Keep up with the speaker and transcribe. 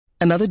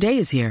Another day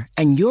is here,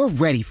 and you're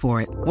ready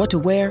for it. What to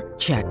wear?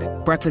 Check.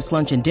 Breakfast,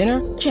 lunch, and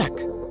dinner? Check.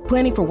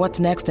 Planning for what's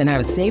next and how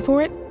to save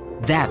for it?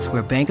 That's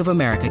where Bank of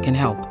America can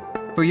help.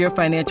 For your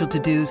financial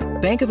to-dos,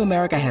 Bank of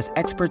America has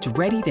experts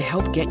ready to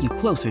help get you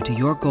closer to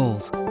your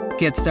goals.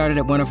 Get started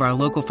at one of our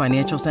local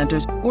financial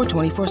centers or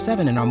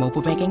 24/7 in our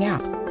mobile banking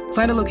app.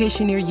 Find a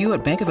location near you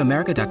at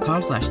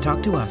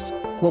bankofamerica.com/talktous.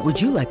 What would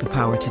you like the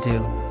power to do?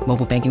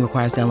 Mobile banking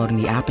requires downloading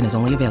the app and is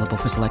only available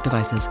for select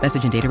devices.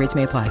 Message and data rates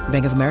may apply.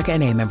 Bank of America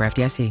N.A., member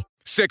FDIC.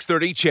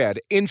 630 CHED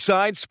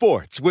Inside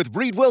Sports with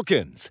Reed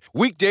Wilkins.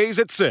 Weekdays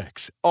at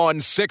 6 on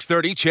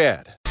 630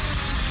 CHED.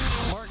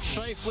 Mark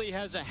Scheifele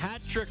has a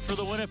hat trick for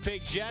the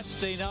Winnipeg Jets.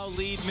 They now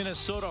lead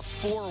Minnesota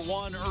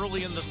 4-1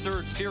 early in the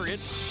third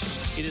period.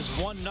 It is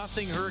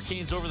 1-0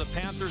 Hurricanes over the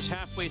Panthers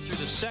halfway through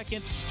the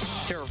second.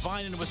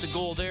 Teravainen with the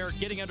goal there.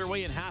 Getting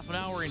underway in half an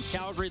hour in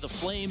Calgary. The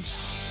Flames,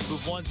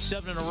 who've won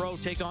 7 in a row,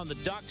 take on the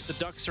Ducks. The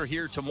Ducks are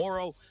here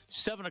tomorrow.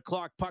 7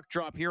 o'clock puck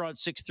drop here on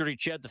 630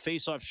 CHED. The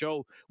face-off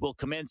show will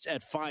commence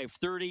at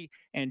 5:30.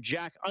 And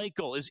Jack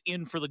Eichel is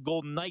in for the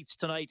Golden Knights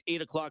tonight.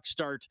 8 o'clock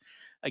start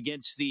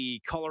against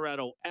the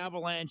Colorado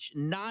Avalanche.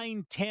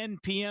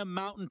 9:10 p.m.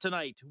 Mountain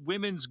tonight.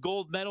 Women's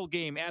gold medal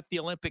game at the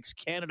Olympics,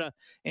 Canada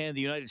and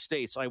the United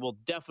States. I will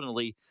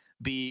definitely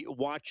be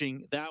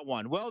watching that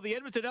one. Well, the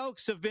Edmonton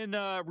Elks have been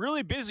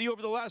really busy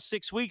over the last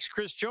 6 weeks.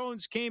 Chris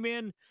Jones came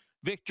in.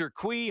 Victor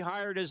Cui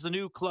hired as the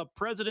new club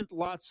president.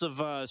 Lots of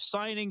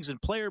signings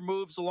and player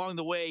moves along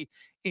the way,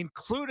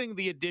 including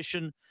the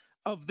addition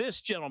of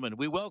this gentleman.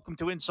 We welcome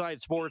to Inside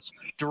Sports,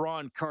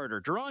 Duron Carter.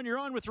 Duron, you're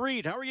on with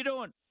Reed. How are you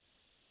doing?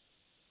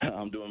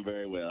 I'm doing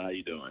very well. How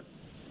you doing?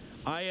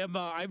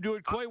 I'm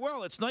doing quite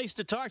well. It's nice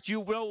to talk to you.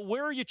 Well,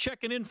 where are you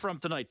checking in from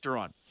tonight,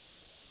 Duron?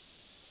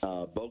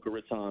 Boca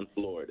Raton,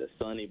 Florida.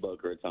 Sunny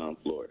Boca Raton,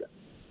 Florida.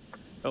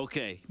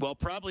 Okay. Well,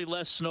 probably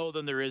less snow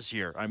than there is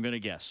here, I'm going to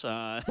guess.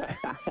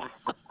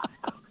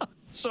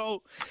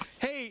 So,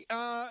 hey,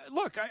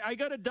 look, I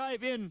got to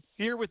dive in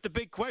here with the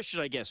big question,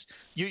 I guess.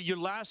 You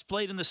last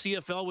played in the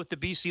CFL with the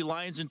BC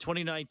Lions in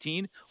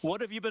 2019.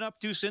 What have you been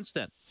up to since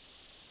then?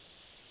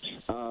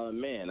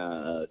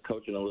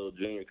 Coaching a little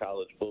junior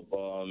college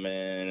football,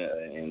 man,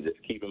 and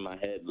just keeping my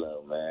head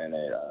low, man,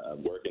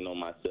 and working on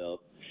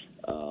myself,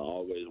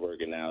 always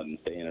working out and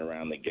staying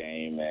around the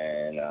game,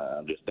 and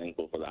I'm just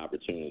thankful for the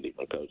opportunity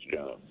from Coach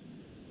Jones.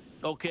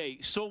 Okay,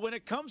 so when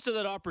it comes to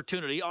that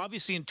opportunity,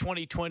 obviously in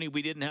 2020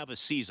 we didn't have a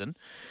season,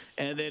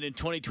 and then in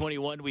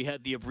 2021 we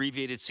had the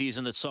abbreviated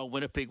season that saw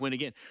Winnipeg win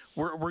again.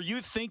 Were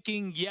you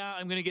thinking, yeah,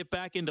 I'm going to get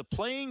back into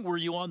playing? Were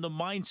you on the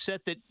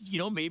mindset that,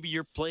 maybe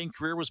your playing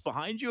career was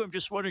behind you? I'm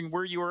just wondering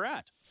where you were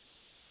at.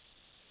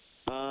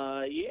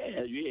 I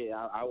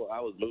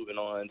was moving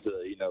on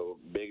to,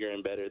 bigger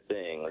and better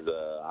things.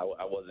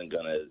 I wasn't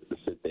going to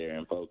sit there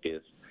and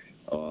focus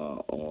on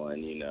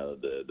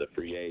the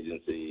free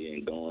agency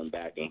and going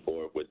back and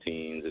forth with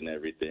teams and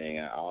everything.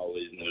 I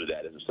always knew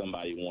that if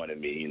somebody wanted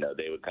me,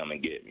 they would come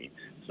and get me.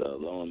 So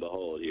lo and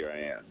behold, here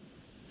I am.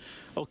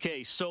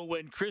 Okay, so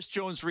when Chris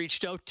Jones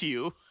reached out to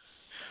you,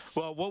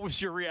 well, what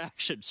was your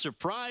reaction?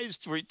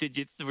 Surprised? Were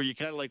you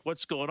kind of like,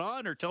 what's going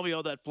on? Or tell me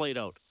how that played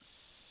out.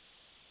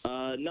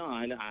 No,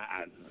 I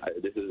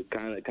this is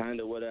kind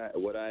of what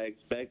I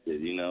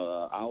expected.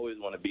 I always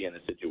want to be in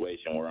a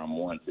situation where I'm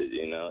wanted.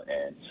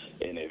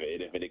 And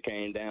if it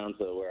came down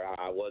to where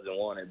I wasn't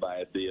wanted by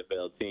a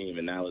CFL team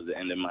and that was the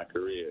end of my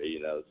career,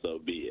 so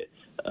be it.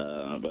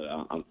 But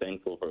I'm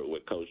thankful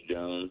with Coach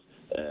Jones,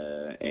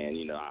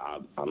 and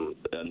I'm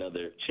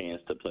another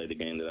chance to play the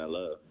game that I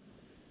love.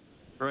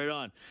 Right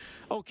on.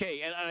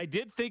 Okay, and I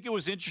did think it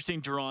was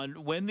interesting, Duron,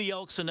 when the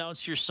Elks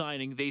announced your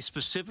signing, they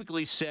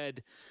specifically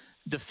said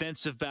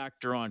defensive back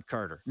Duron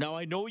Carter. Now,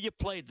 I know you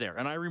played there,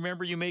 and I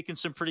remember you making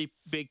some pretty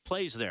big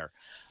plays there.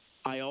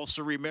 I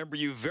also remember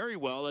you very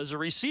well as a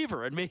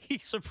receiver and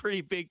making some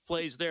pretty big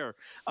plays there.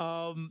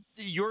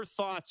 Your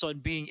thoughts on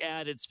being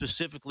added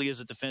specifically as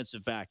a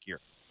defensive back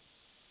here?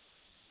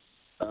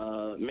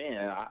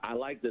 I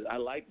like the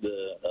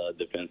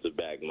defensive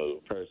back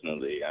move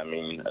personally. I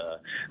mean,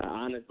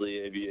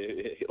 honestly, if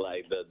you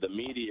like the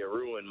media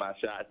ruined my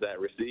shots at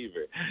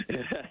receiver.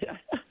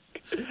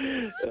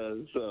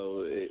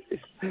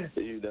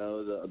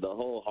 The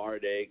whole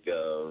heartache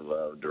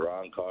of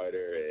Duron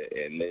Carter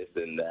and this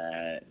and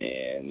that,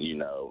 and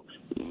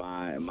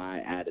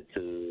my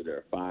attitude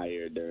or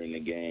fire during the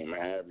game,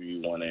 however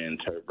you want to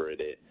interpret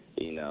it.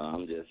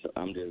 I'm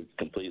just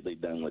completely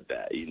done with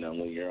that.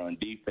 When you're on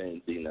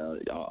defense,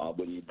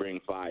 when you bring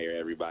fire,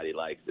 everybody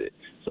likes it.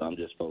 So I'm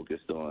just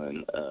focused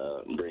on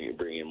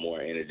bringing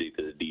more energy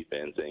to the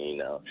defense,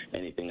 and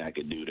anything I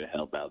could do to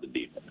help out the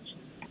defense.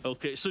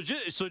 Okay, so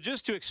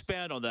just to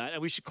expand on that,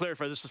 and we should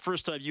clarify, this is the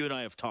first time you and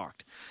I have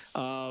talked.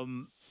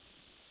 In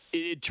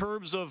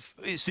terms of,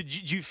 so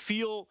do you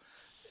feel?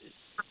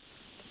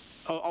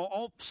 I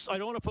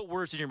don't want to put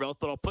words in your mouth,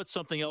 but I'll put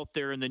something out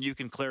there, and then you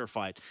can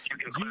clarify it.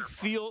 Do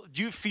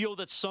you feel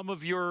that some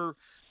of your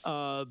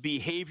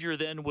behavior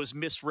then was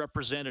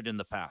misrepresented in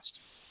the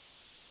past?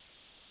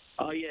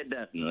 Oh yeah,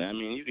 definitely. I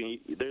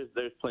mean,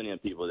 there's plenty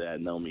of people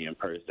that know me in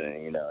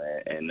person,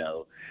 and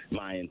know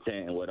my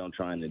intent and what I'm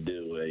trying to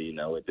do,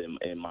 within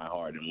in my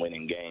heart and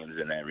winning games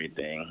and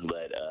everything.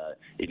 But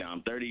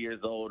I'm 30 years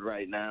old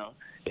right now.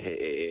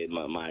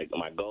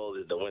 My goal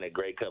is to win a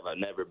Grey Cup. I've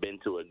never been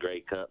to a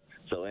Grey Cup,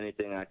 so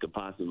anything I could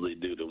possibly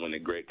do to win a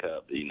Grey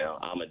Cup, I'm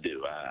gonna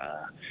do.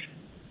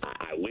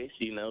 I wish,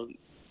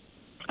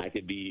 I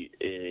could be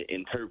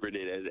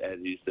interpreted as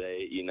you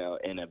say,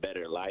 in a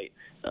better light.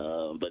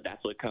 But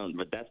that's what comes.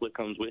 But that's what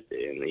comes with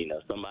it. And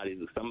somebody's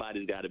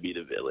got to be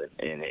the villain,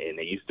 and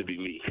it used to be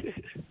me.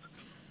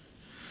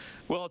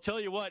 Well, I'll tell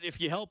you what. If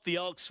you help the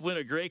Elks win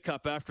a Grey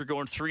Cup after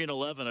going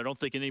 3-11, I don't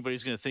think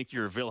anybody's going to think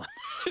you're a villain.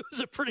 It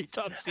was a pretty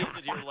tough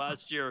season here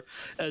last year,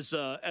 as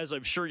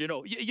I'm sure you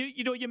know.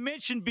 You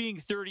mentioned being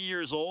 30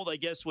 years old. I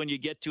guess when you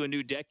get to a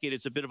new decade,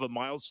 it's a bit of a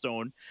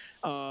milestone.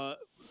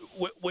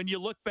 When you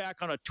look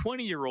back on a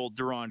 20-year-old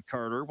Duron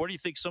Carter, what do you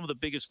think some of the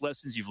biggest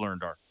lessons you've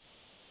learned are?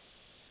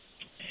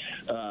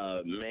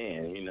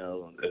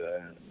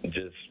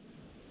 Just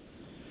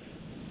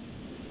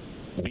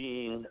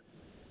being,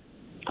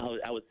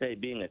 I would say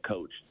being a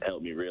coach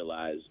helped me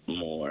realize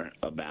more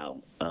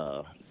about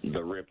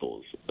the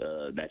ripples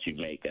that you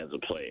make as a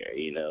player.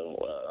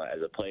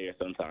 As a player,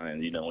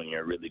 sometimes, when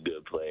you're a really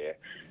good player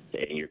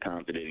and you're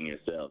confident in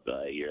yourself,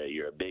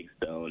 you're a big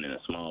stone in a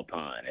small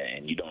pond,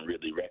 and you don't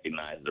really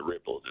recognize the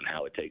ripples and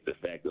how it takes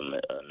effect on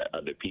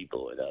other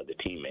people and other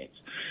teammates.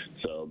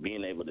 So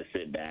being able to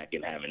sit back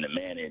and having to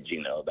manage,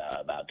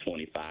 about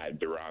 25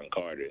 Duron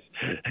Carters,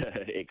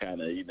 it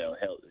kind of,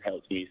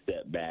 helps me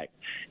step back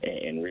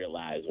and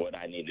realize what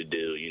I need to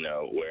do,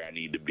 where I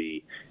need to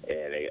be,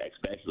 and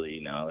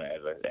especially,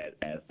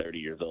 as 30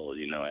 years old,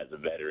 as a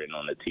veteran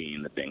on the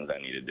team, the things I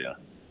need to do.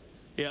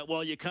 Yeah,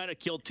 well, you kind of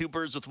killed two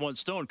birds with one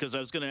stone, because I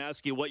was going to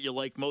ask you what you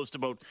like most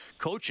about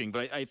coaching,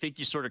 but I think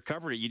you sort of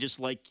covered it. You just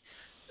like,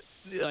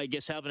 I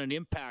guess, having an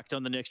impact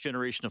on the next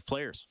generation of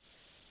players.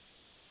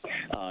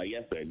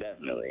 Yes, sir,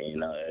 definitely.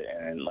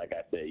 And like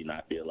I said,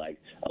 I feel like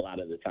a lot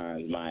of the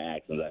times my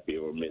actions, I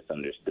feel, were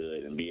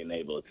misunderstood, and being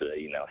able to,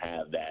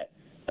 have that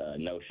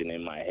notion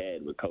in my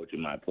head with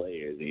coaching my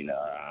players,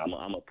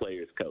 I'm a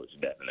player's coach,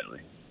 definitely.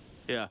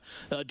 Yeah.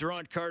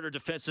 Duron Carter,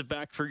 defensive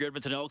back for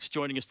Edmonton Elks,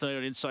 joining us tonight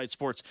on Inside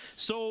Sports.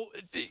 So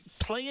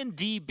playing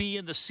DB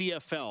in the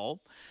CFL,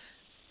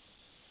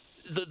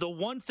 the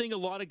one thing a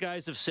lot of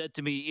guys have said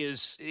to me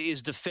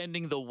is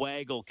defending the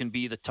waggle can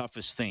be the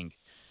toughest thing.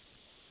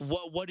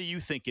 What do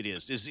you think it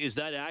is? Is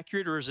that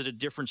accurate, or is it a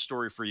different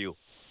story for you?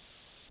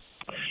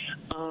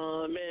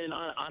 Man,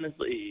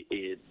 honestly,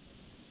 it's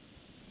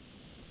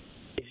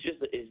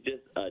just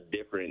a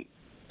different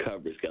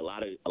coverage. A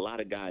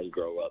lot of guys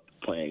grow up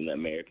playing the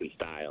American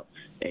style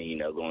and,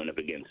 going up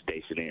against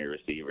stationary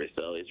receivers.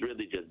 So it's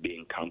really just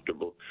being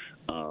comfortable.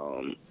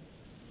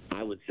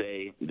 I would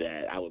say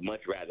that I would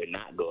much rather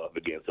not go up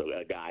against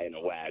a guy in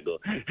a waggle,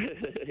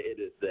 in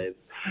a sense.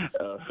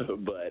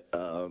 But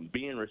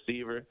being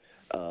receiver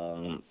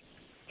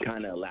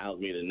kind of allows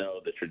me to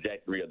know the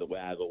trajectory of the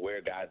waggle,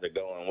 where guys are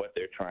going, what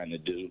they're trying to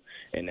do,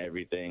 and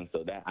everything.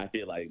 So that, I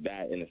feel like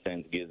that, in a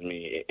sense, gives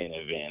me an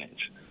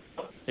advantage.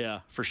 Yeah,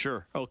 for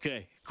sure.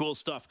 Okay, cool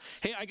stuff.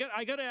 Hey, I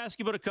got to ask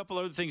you about a couple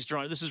other things,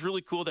 Duron. This is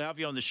really cool to have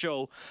you on the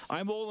show.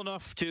 I'm old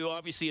enough to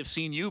obviously have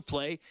seen you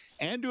play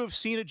and to have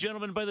seen a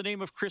gentleman by the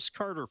name of Chris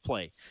Carter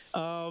play.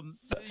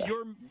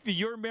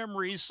 Your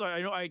memories,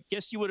 I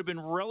guess you would have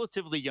been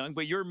relatively young,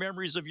 but your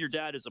memories of your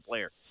dad as a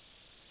player.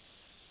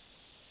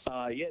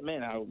 Yeah,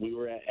 man, we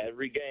were at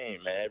every game,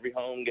 every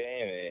home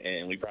game,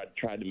 and we probably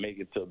tried to make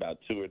it to about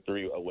 2 or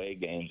 3 away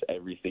games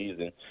every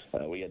season.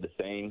 We had the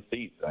same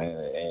seats,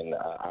 and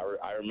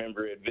I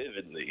remember it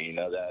vividly,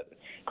 that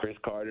Chris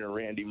Carter and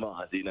Randy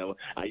Moss.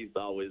 I used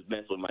to always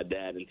mess with my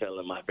dad and tell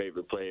him my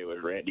favorite player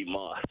was Randy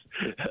Moss.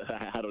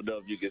 I don't know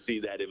if you can see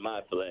that in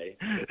my play.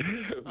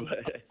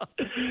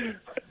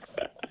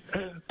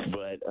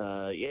 But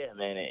yeah,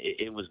 man,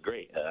 it was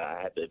great.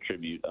 I have to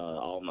attribute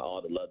all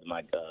the love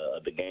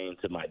of the game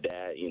to my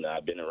dad.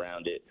 I've been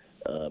around it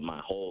my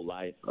whole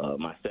life.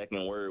 My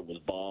second word was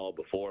ball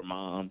before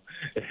mom.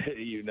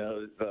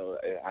 So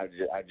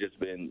I've just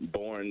been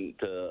born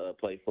to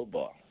play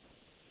football.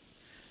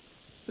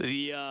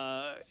 The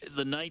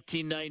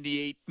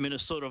 1998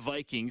 Minnesota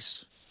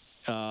Vikings.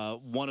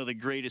 One of the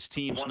greatest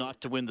teams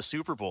not to win the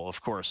Super Bowl,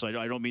 of course.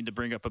 I don't mean to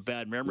bring up a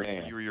bad memory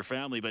for you or your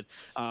family, but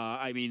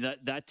I mean,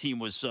 that team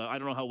was, I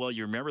don't know how well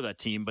you remember that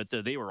team, but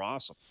they were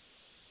awesome.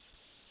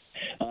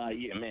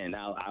 Yeah, man,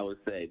 I would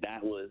say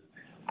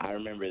I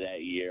remember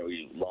that year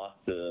we lost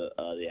to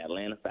the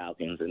Atlanta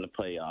Falcons in the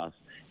playoffs,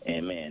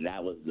 and, man,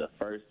 that was the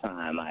first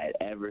time I had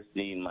ever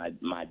seen my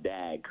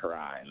dad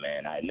cry,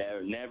 man. I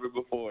never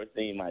before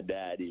seen my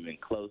dad even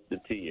close to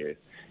tears.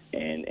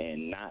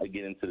 And not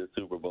get into the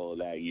Super Bowl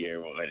that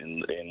year,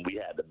 and we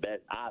had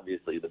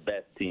obviously the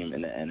best team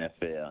in the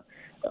NFL.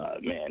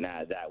 Man,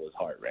 that was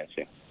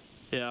heart-wrenching.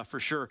 Yeah, for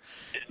sure.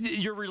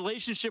 Your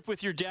relationship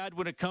with your dad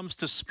when it comes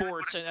to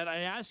sports, and I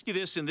ask you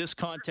this in this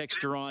context,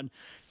 Duron,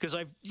 because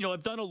I've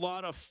done a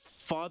lot of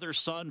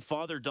father-son,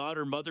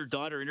 father-daughter,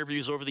 mother-daughter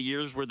interviews over the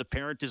years where the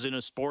parent is in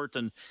a sport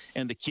and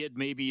the kid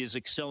maybe is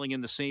excelling in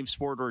the same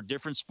sport or a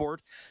different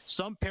sport.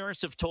 Some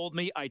parents have told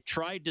me I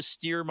tried to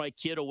steer my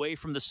kid away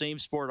from the same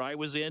sport I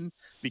was in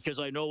because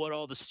I know what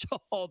all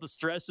the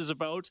stress is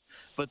about,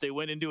 but they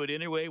went into it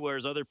anyway.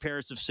 Whereas other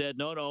parents have said,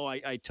 no,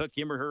 I took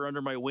him or her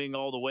under my wing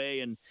all the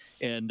way, and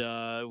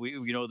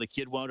the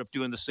kid wound up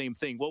doing the same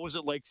thing. What was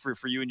it like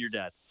for you and your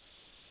dad?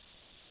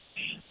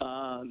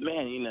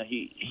 Man,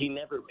 he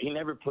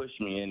never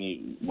pushed me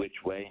any which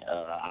way.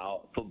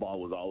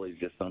 Football was always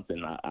just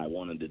something I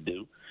wanted to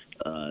do.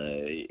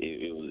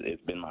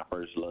 It's been my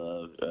first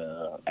love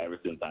ever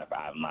since I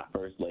my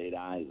first laid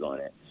eyes on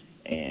it.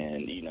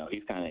 And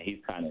he's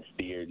kind of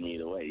steered me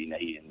the way.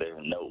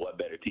 There's no what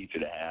better teacher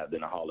to have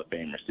than a Hall of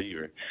Fame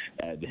receiver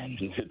than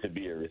to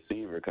be a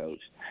receiver coach.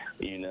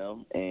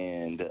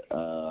 And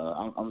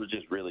I'm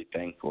just really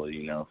thankful,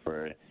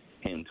 for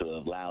him to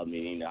have allowed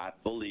me. I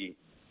fully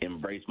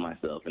embraced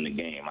myself in the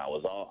game. I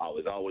was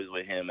always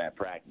with him at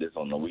practice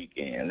on the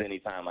weekends.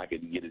 Anytime I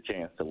could get a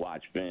chance to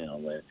watch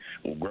film.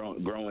 And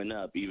growing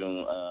up,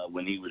 even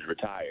when he was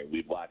retired,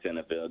 we'd watch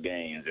NFL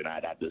games, and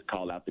I'd have to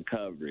call out the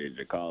coverage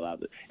or call out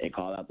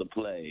the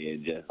play,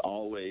 and just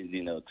always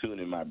tune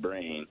in my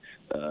brain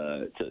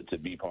to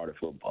be part of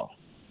football.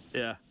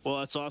 Yeah, well,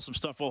 that's awesome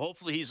stuff. Well,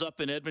 hopefully he's up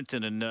in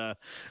Edmonton, and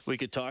we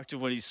could talk to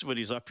him when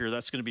he's up here.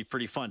 That's going to be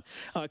pretty fun.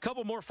 A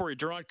couple more for you.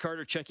 Duron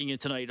Carter checking in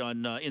tonight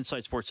on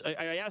Inside Sports.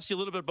 I asked you a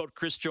little bit about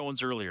Chris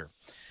Jones earlier.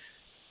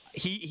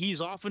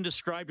 He's often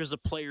described as a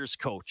player's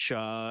coach.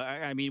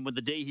 I mean, when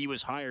the day he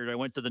was hired, I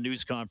went to the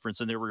news conference,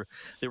 and there were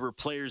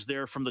players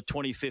there from the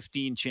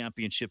 2015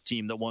 championship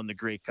team that won the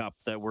Grey Cup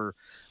that were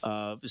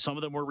some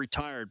of them were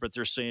retired, but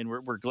they're saying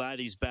we're glad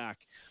he's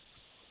back.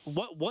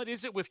 What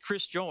is it with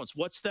Chris Jones?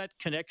 What's that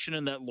connection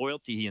and that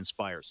loyalty he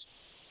inspires?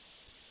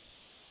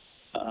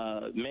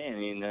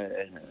 Man,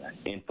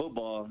 in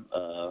football,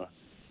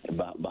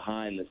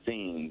 behind the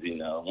scenes,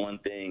 one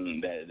thing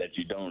that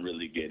you don't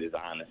really get is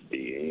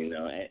honesty.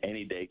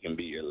 Any day can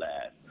be your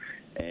last.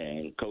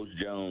 And Coach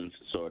Jones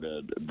sort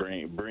of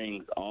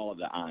brings all of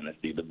the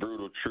honesty, the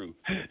brutal truth,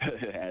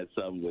 as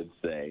some would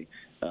say.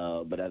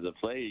 But as a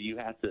player, you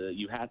have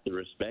to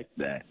respect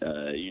that.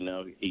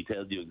 He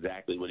tells you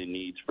exactly what he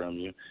needs from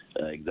you,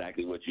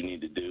 exactly what you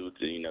need to do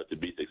to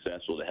be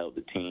successful, to help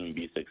the team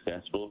be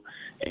successful,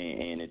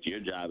 and it's your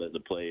job as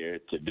a player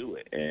to do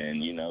it.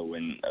 And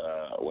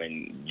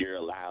when you're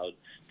allowed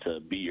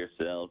to be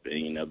yourself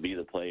and be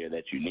the player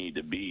that you need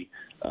to be,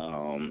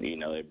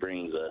 it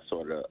brings a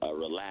sort of a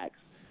relaxed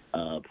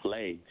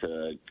play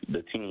to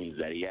the teams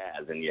that he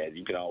has. And yeah,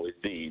 you can always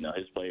see,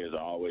 his players are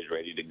always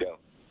ready to go.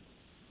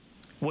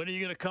 When are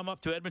you going to come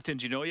up to Edmonton?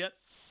 Do you know yet?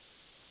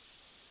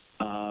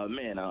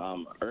 Man,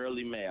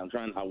 early May.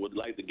 I would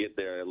like to get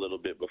there a little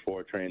bit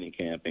before training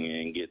camping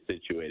and get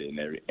situated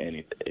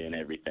and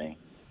everything.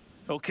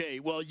 Okay,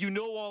 well, you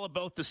know all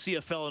about the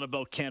CFL and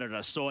about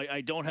Canada, so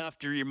I don't have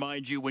to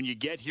remind you, when you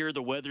get here,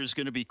 the weather's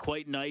going to be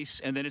quite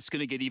nice, and then it's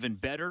going to get even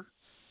better,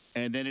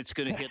 and then it's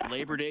going to hit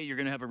Labor Day. You're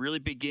going to have a really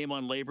big game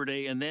on Labor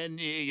Day, and then,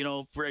 you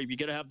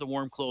got to have the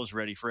warm clothes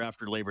ready for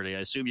after Labor Day. I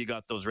assume you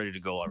got those ready to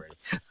go already.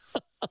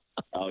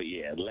 Oh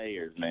yeah,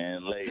 layers,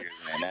 man.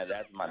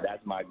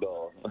 That's my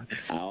goal.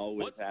 I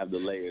always have the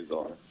layers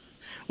on.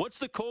 What's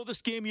the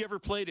coldest game you ever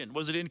played in?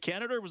 Was it in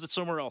Canada or was it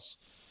somewhere else?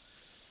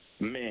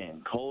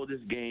 Man,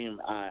 coldest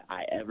game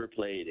I ever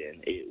played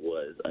in, it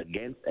was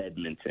against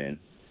Edmonton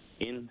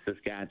in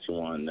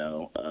Saskatchewan,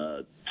 though,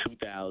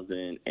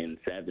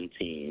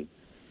 2017.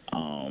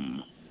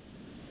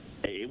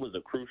 It was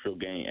a crucial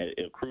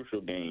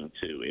game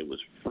too. It was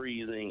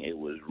freezing. It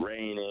was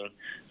raining.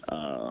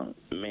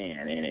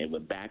 Man, and it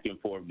was a back and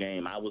forth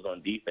game. I was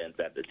on defense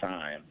at the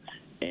time,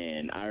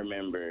 and I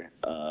remember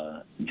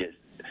just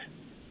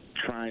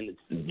trying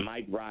to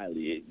Mike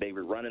Riley. They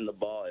were running the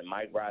ball, and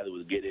Mike Riley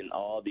was getting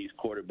all these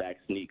quarterback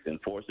sneaks and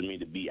forcing me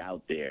to be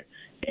out there.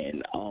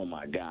 And oh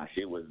my gosh,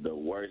 it was the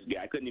worst game.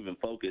 I couldn't even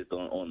focus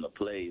on the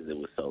plays. It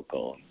was so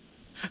cold.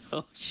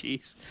 Oh,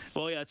 jeez.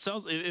 Well, yeah,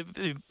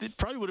 it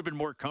probably would have been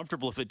more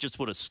comfortable if it just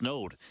would have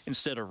snowed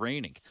instead of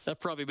raining. That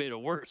probably made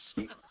it worse.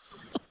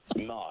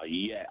 No,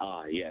 yeah,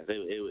 yes,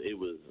 it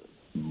was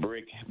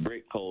brick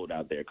cold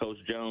out there. Coach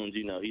Jones,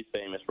 he's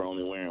famous for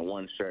only wearing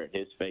one shirt.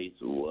 His face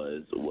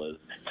was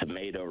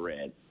tomato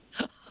red.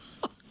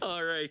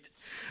 All right.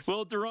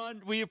 Well,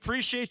 Duron, we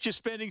appreciate you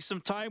spending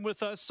some time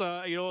with us.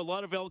 A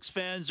lot of Elks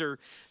fans are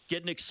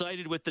getting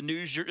excited with the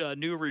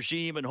new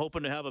regime and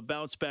hoping to have a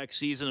bounce-back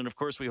season. And, of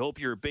course, we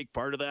hope you're a big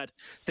part of that.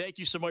 Thank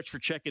you so much for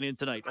checking in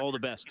tonight. All the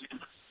best.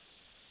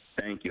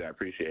 Thank you. I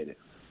appreciate it.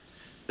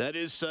 That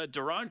is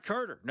Duron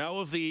Carter, now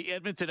of the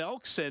Edmonton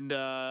Elks, and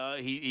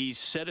he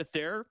said it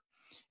there.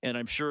 And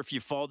I'm sure if you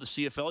follow the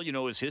CFL, you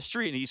know his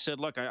history. And he said,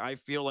 look, I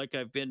feel like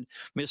I've been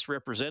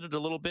misrepresented a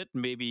little bit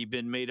and maybe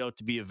been made out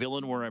to be a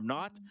villain where I'm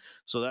not.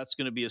 So that's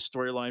going to be a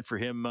storyline for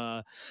him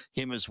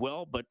as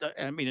well. But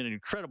I mean, an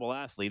incredible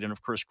athlete. And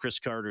of course, Chris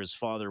Carter, his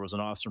father, was an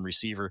awesome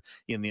receiver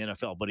in the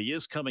NFL. But he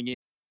is coming in.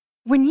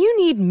 When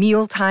you need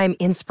mealtime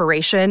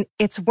inspiration,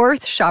 it's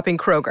worth shopping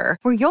Kroger,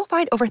 where you'll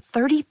find over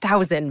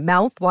 30,000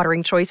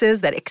 mouth-watering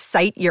choices that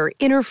excite your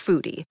inner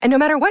foodie. And no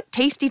matter what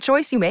tasty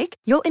choice you make,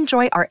 you'll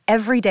enjoy our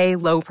everyday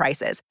low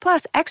prices,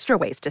 plus extra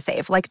ways to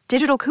save, like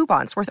digital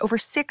coupons worth over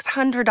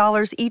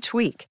 $600 each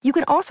week. You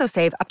can also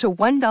save up to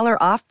 $1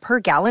 off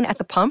per gallon at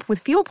the pump with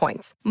fuel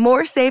points.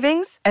 More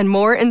savings and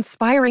more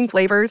inspiring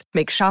flavors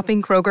make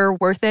shopping Kroger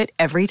worth it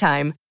every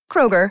time.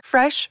 Kroger,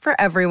 fresh for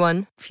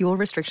everyone. Fuel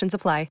restrictions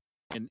apply.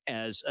 And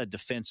as a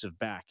defensive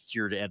back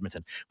here to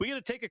Edmonton. We got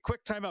to take a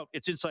quick timeout.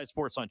 It's Inside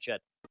Sports on Ched.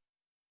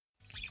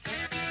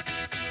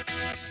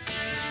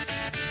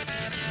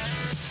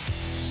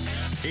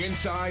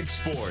 Inside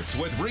Sports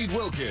with Reed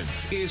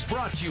Wilkins is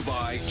brought to you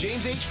by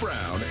James H.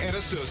 Brown and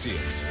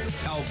Associates,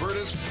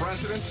 Alberta's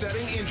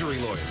precedent-setting injury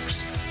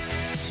lawyers.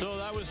 So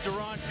that was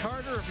Duron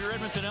Carter of your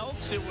Edmonton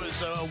Elks. It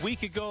was a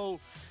week ago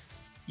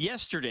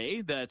yesterday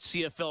that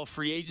CFL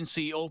free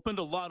agency opened.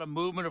 A lot of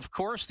movement, of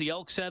course. The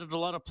Elks added a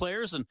lot of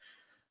players, and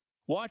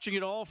watching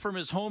it all from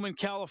his home in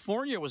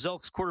California was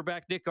Elks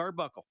quarterback Nick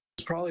Arbuckle.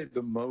 It's probably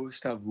the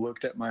most I've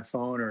looked at my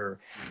phone, or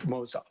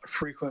most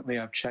frequently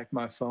I've checked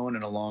my phone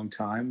in a long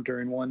time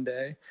during one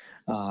day.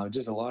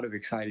 Just a lot of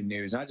exciting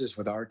news, not just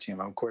with our team.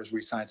 Of course,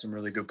 we signed some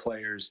really good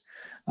players,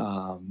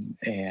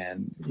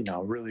 and,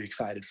 really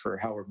excited for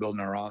how we're building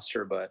our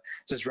roster, but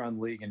just around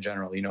the league in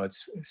general.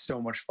 It's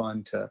so much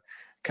fun to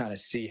kind of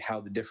see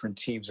how the different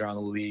teams around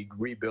the league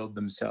rebuild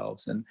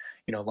themselves, and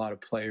a lot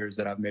of players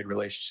that I've made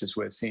relationships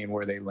with, seeing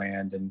where they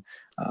land, and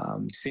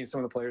seeing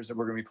some of the players that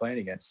we're going to be playing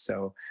against.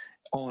 So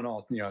all in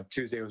all,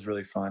 Tuesday was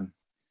really fun.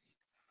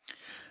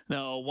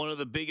 Now, one of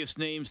the biggest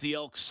names the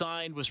Elks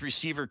signed was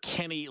receiver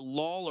Kenny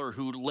Lawler,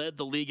 who led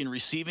the league in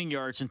receiving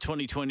yards in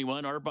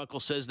 2021. Arbuckle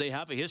says they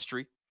have a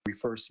history. We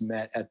first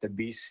met at the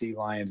BC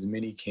Lions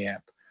mini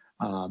camp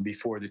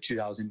before the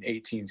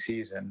 2018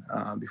 season,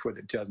 before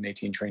the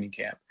 2018 training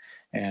camp.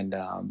 And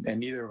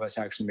neither of us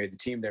actually made the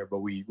team there, but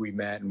we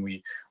met and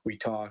we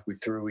talked,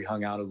 we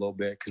hung out a little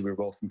bit because we were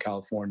both from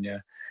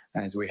California,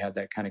 as we had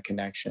that kind of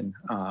connection.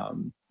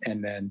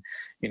 And then,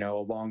 a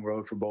long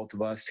road for both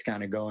of us to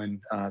kind of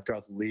going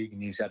throughout the league,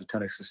 and he's had a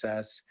ton of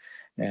success.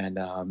 And,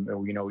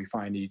 we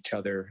find each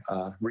other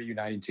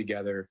reuniting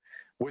together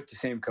with the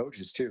same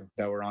coaches too,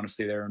 that were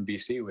honestly there in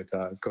BC with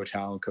Coach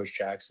Howell and Coach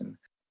Jackson.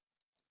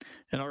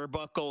 And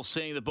Arbuckle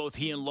saying that both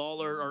he and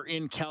Lawler are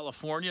in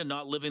California,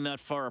 not living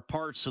that far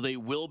apart, so they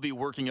will be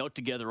working out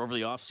together over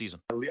the offseason.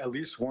 At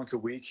least once a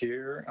week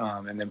here,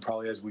 and then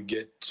probably as we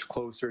get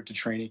closer to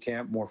training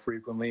camp more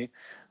frequently.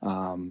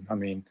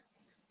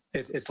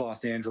 It's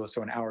Los Angeles,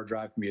 so an hour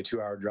drive can be a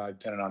 2-hour drive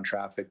depending on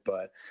traffic,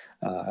 but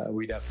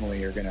we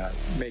definitely are going to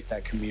make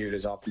that commute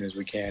as often as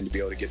we can to be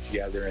able to get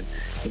together and,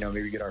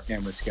 maybe get our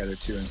families together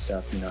too and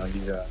stuff.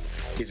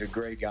 He's a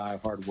great guy, a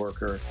hard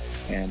worker,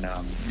 and,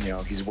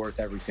 he's worth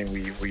everything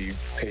we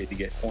paid to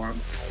get for him.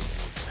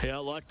 Yeah, a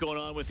lot going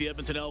on with the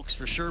Edmonton Elks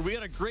for sure. We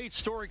got a great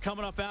story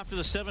coming up after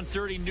the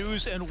 7:30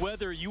 news and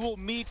weather. You will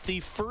meet the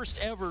first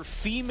ever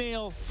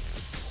female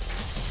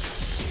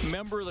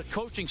member of the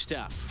coaching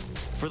staff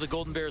for the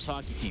Golden Bears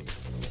hockey team.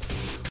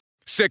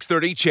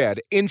 6:30 Ched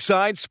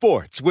Inside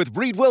Sports with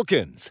Reed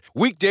Wilkins.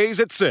 Weekdays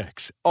at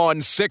 6 on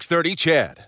 6:30 Ched.